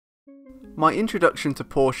My introduction to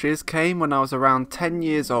Porsches came when I was around 10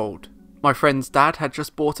 years old. My friend's dad had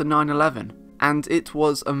just bought a 911, and it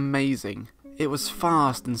was amazing. It was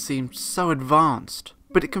fast and seemed so advanced,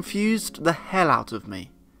 but it confused the hell out of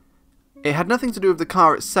me. It had nothing to do with the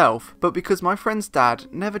car itself, but because my friend's dad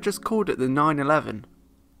never just called it the 911.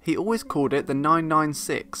 He always called it the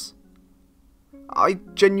 996. I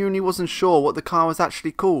genuinely wasn't sure what the car was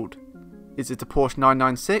actually called. Is it a Porsche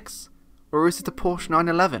 996? Or is it a Porsche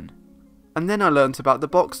 911? And then I learnt about the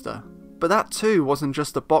Boxster. But that too wasn't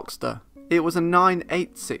just a Boxster. It was a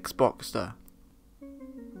 986 Boxster.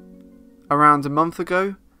 Around a month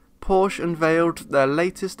ago, Porsche unveiled their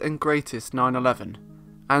latest and greatest 911.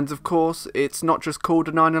 And of course, it's not just called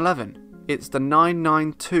a 911. It's the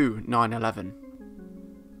 992 911.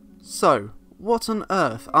 So, what on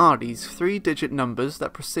earth are these 3-digit numbers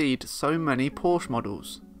that precede so many Porsche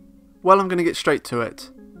models? Well, I'm going to get straight to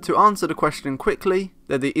it. To answer the question quickly,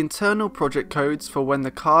 they're the internal project codes for when the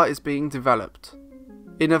car is being developed.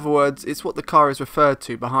 In other words, it's what the car is referred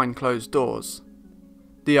to behind closed doors.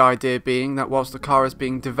 The idea being that whilst the car is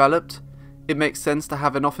being developed, it makes sense to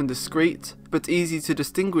have an often discreet, but easy to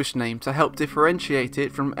distinguish name to help differentiate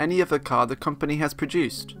it from any other car the company has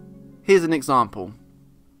produced. Here's an example.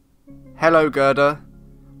 Hello Gerda,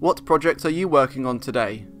 what project are you working on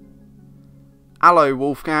today? Hello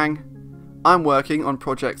Wolfgang, I'm working on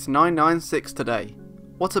project 996 today.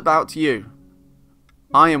 What about you?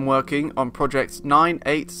 I am working on project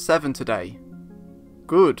 987 today.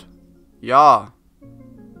 Good. Yeah.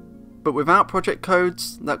 But without project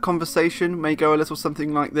codes, that conversation may go a little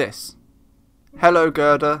something like this. Hello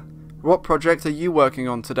Gerda, what project are you working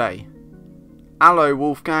on today? Hello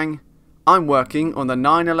Wolfgang, I'm working on the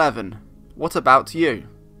 911. What about you?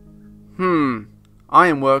 I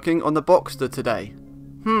am working on the Boxster today.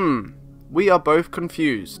 We are both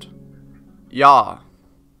confused. Yeah.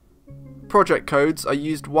 Project codes are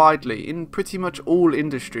used widely in pretty much all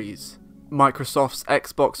industries. Microsoft's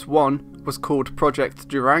Xbox One was called Project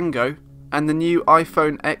Durango, and the new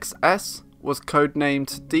iPhone XS was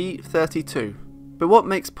codenamed D32. But what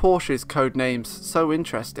makes Porsche's codenames so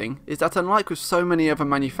interesting is that unlike with so many other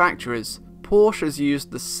manufacturers, Porsche has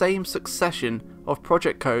used the same succession of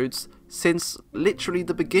project codes since literally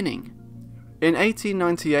the beginning. In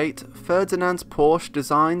 1898, Ferdinand Porsche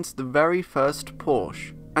designed the very first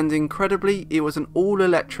Porsche, and incredibly it was an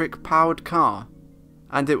all-electric powered car,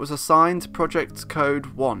 and it was assigned Project Code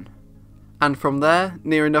 1. And from there,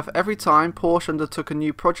 near enough every time Porsche undertook a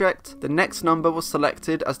new project, the next number was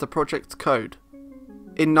selected as the project code.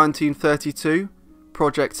 In 1932,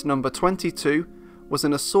 project number 22 was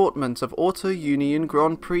an assortment of Auto Union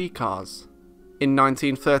Grand Prix cars. In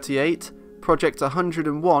 1938, project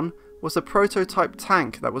 101 was a prototype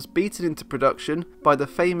tank that was beaten into production by the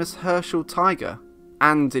famous Herschel Tiger,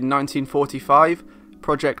 and in 1945,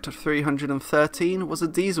 Project 313 was a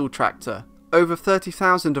diesel tractor, over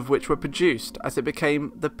 30,000 of which were produced as it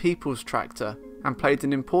became the People's Tractor and played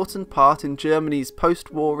an important part in Germany's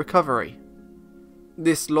post-war recovery.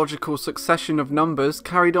 This logical succession of numbers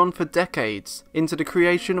carried on for decades into the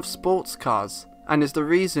creation of sports cars, and is the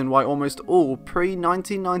reason why almost all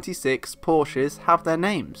pre-1996 Porsches have their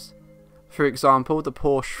names. For example, the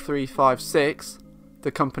Porsche 356,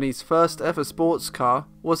 the company's first ever sports car,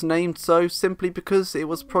 was named so simply because it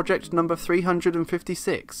was project number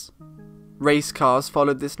 356. Race cars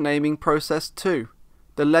followed this naming process too.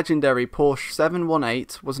 The legendary Porsche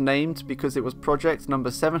 718 was named because it was project number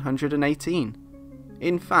 718.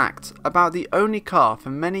 In fact, about the only car for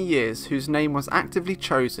many years whose name was actively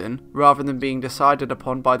chosen, rather than being decided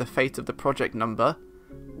upon by the fate of the project number,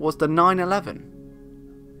 was the 911.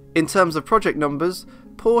 In terms of project numbers,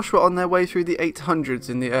 Porsche were on their way through the 800s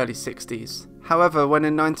in the early 60s. However, when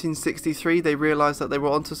in 1963 they realised that they were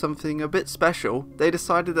onto something a bit special, they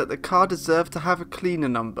decided that the car deserved to have a cleaner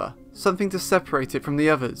number, something to separate it from the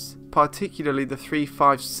others, particularly the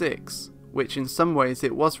 356, which in some ways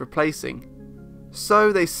it was replacing.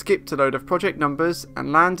 So they skipped a load of project numbers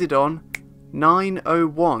and landed on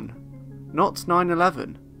 901, not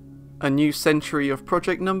 911. A new century of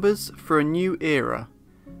project numbers for a new era.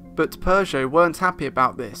 But Peugeot weren't happy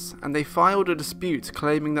about this, and they filed a dispute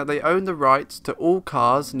claiming that they owned the rights to all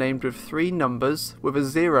cars named with 3 numbers with a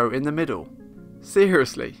 0 in the middle.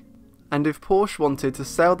 Seriously. And if Porsche wanted to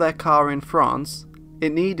sell their car in France,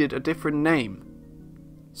 it needed a different name.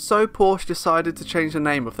 So Porsche decided to change the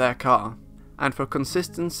name of their car, and for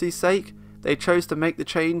consistency's sake, they chose to make the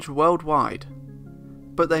change worldwide.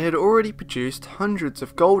 But they had already produced hundreds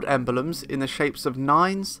of gold emblems in the shapes of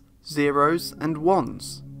 9s, 0s and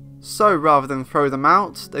 1s. So rather than throw them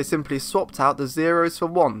out, they simply swapped out the 0s for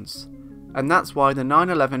 1s, and that's why the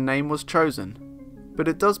 911 name was chosen. But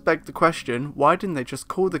it does beg the question, why didn't they just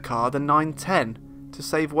call the car the 910 to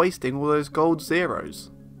save wasting all those gold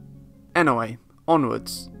zeros? Anyway,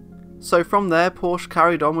 onwards. So from there, Porsche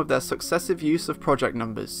carried on with their successive use of project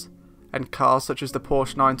numbers, and cars such as the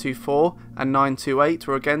Porsche 924 and 928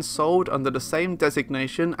 were again sold under the same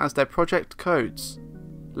designation as their project codes.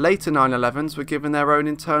 Later 911s were given their own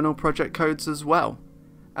internal project codes as well,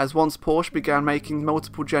 as once Porsche began making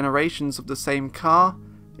multiple generations of the same car,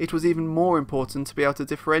 it was even more important to be able to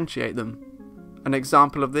differentiate them. An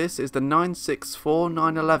example of this is the 964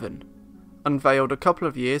 911, unveiled a couple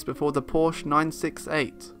of years before the Porsche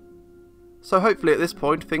 968. So hopefully at this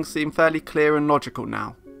point things seem fairly clear and logical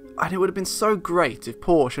now. And it would have been so great if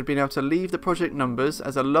Porsche had been able to leave the project numbers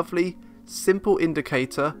as a lovely, simple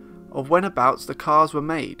indicator of whenabouts the cars were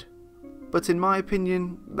made. But in my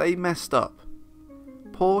opinion, they messed up.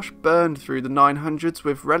 Porsche burned through the 900s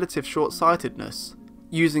with relative short-sightedness,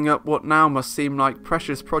 using up what now must seem like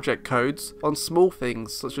precious project codes on small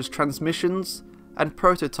things such as transmissions and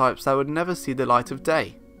prototypes that would never see the light of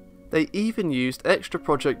day. They even used extra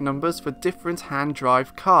project numbers for different hand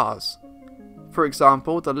drive cars. For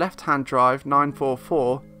example, the left-hand drive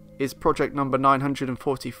 944 is project number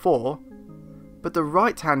 944, but the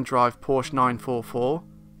right-hand drive Porsche 944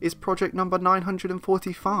 is project number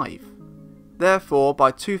 945. Therefore,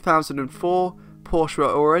 by 2004, Porsche were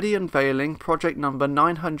already unveiling project number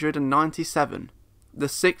 997, the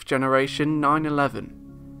 6th generation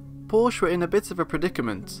 911. Porsche were in a bit of a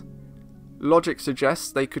predicament. Logic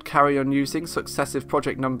suggests they could carry on using successive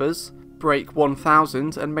project numbers, break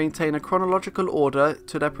 1000 and maintain a chronological order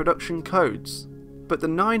to their production codes. But the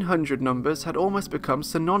 900 numbers had almost become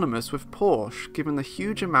synonymous with Porsche given the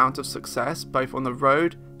huge amount of success both on the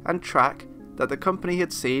road and track that the company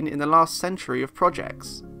had seen in the last century of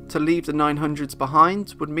projects. To leave the 900s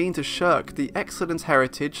behind would mean to shirk the excellent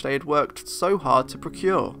heritage they had worked so hard to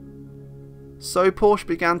procure. So Porsche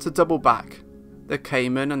began to double back. The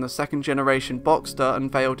Cayman and the second generation Boxster,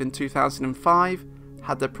 unveiled in 2005,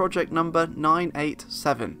 had their project number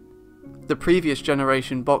 987. The previous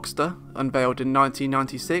generation Boxster, unveiled in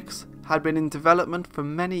 1996, had been in development for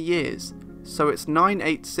many years, so its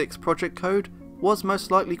 986 project code was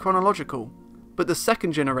most likely chronological. But the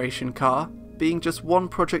second generation car, being just one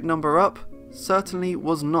project number up, certainly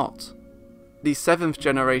was not. The 7th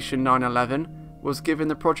generation 911 was given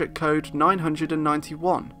the project code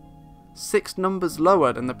 991, 6 numbers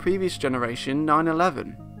lower than the previous generation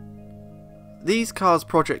 911. These cars'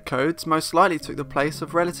 project codes most likely took the place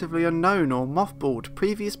of relatively unknown or mothballed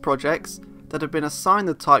previous projects that had been assigned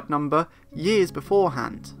the type number years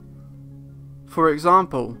beforehand. For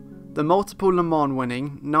example, the multiple Le Mans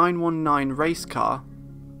winning 919 race car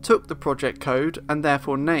took the project code and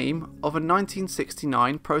therefore name of a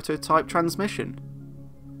 1969 prototype transmission.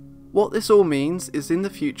 What this all means is in the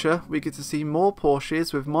future we get to see more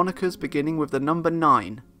Porsches with monikers beginning with the number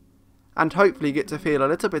 9, and hopefully get to feel a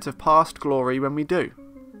little bit of past glory when we do.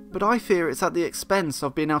 But I fear it's at the expense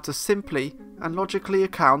of being able to simply and logically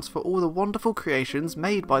account for all the wonderful creations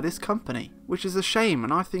made by this company, which is a shame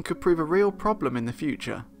and I think could prove a real problem in the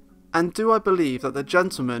future. And do I believe that the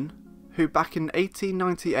gentleman who back in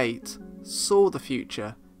 1898 saw the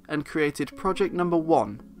future and created project number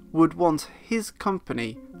 1 would want his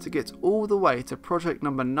company to get all the way to project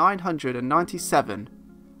number 997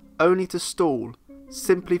 only to stall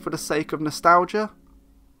simply for the sake of nostalgia?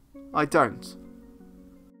 I don't.